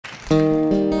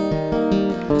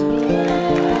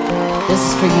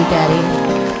for you, Daddy.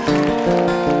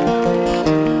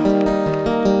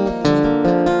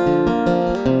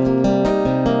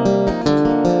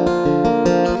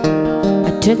 I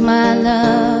took my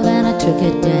love and I took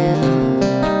it down.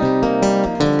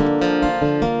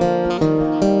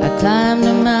 I climbed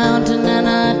a mountain and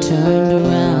I turned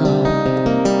around,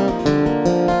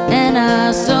 and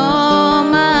I saw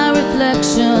my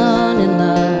reflection in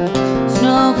the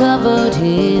snow-covered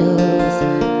hills,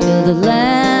 till the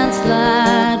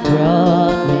landslide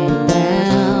brought me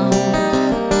down.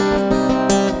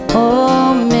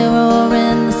 Oh, mirror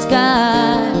in the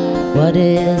sky, what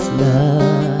is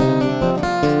love?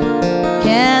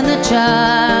 Can the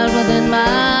child within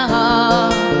my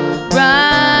heart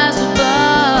rise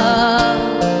above?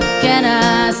 Can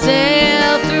I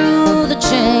sail through the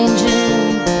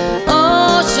changing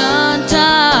ocean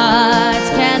tides?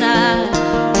 Can I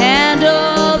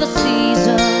handle the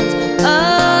seasons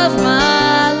of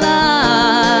my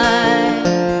life?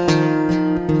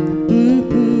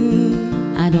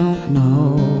 I don't know.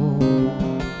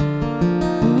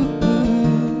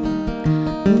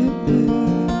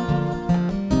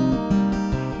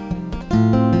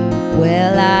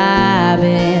 Well, I've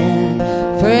been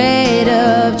afraid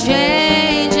of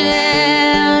changing,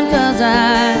 'cause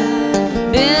I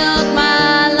built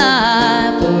my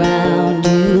life around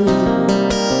you.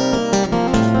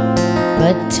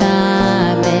 But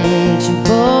time makes you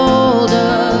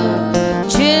bolder,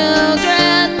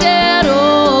 children get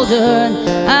older, and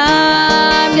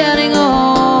I'm getting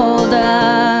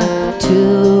older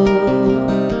too.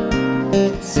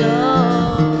 So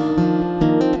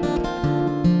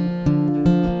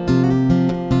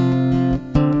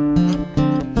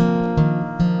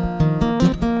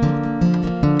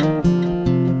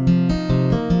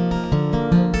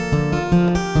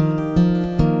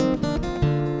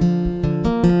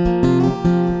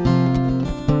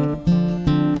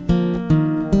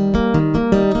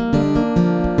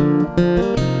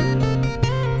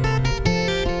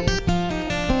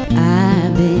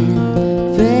I've been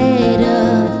afraid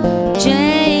of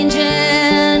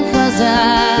changing, 'cause I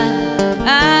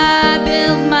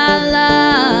built my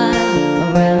life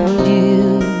around you.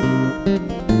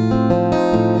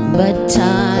 But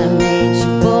time makes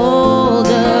you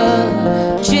bolder,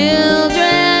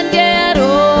 children get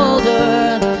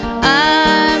older,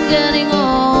 I'm getting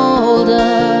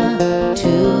older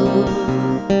too.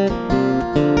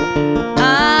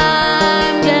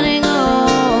 I'm getting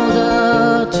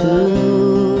older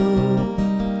too.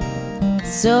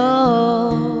 So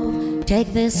take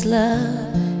this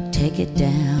love, take it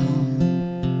down.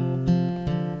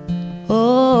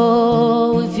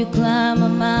 Oh, if you climb a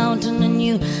mountain and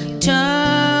you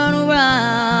turn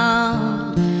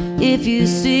around, if you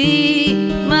see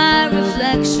my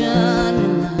reflection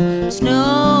in the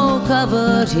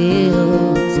snow-covered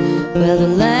hills, where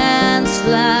the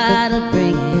landslide will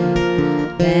bring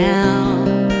it down,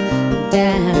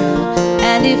 down.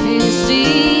 And if you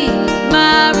see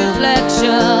my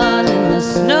reflection in the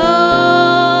snow-covered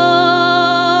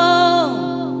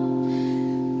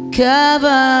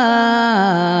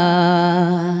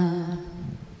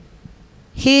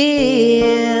hills,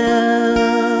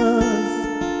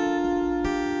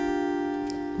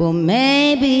 well,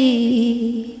 maybe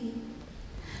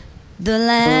the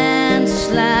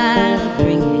landslide will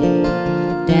bring it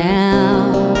down.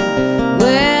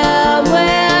 Well,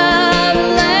 the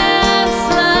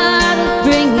landslide will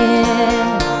bring it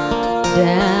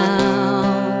down.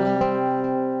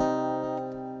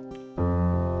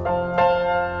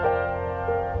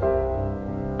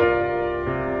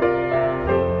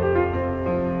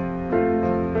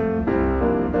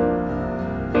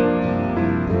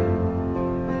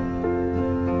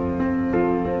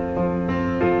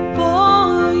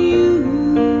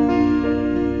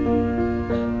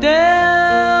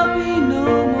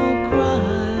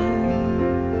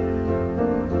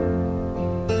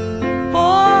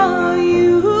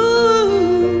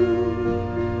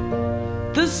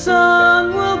 The sun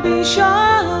will be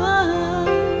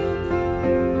shining,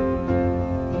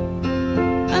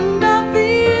 and I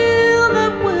feel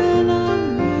that when I'm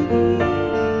ready,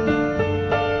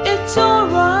 it's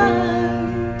alright.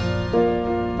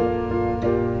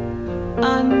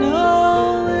 I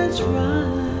know it's right.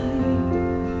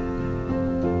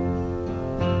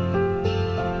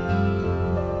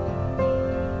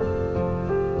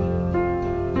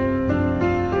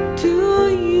 To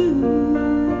you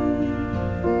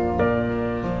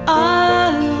I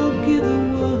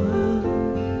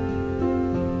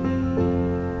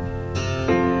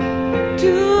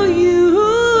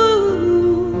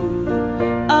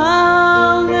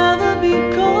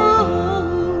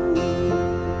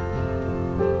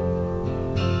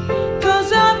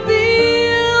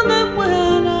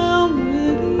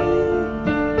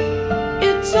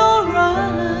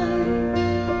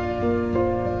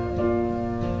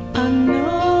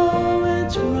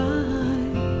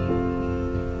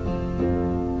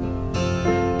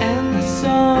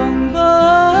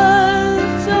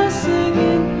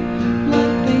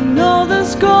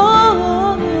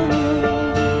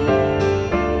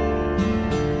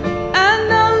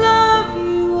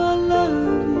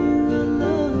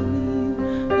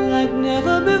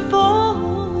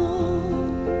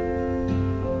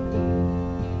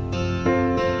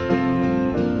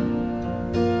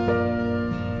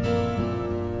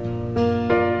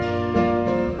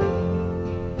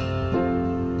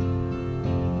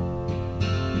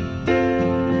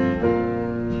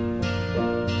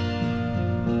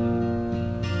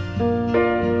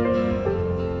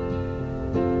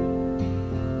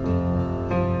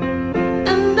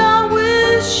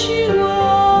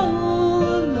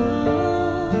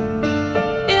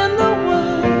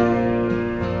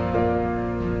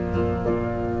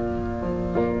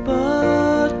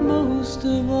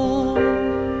wrong.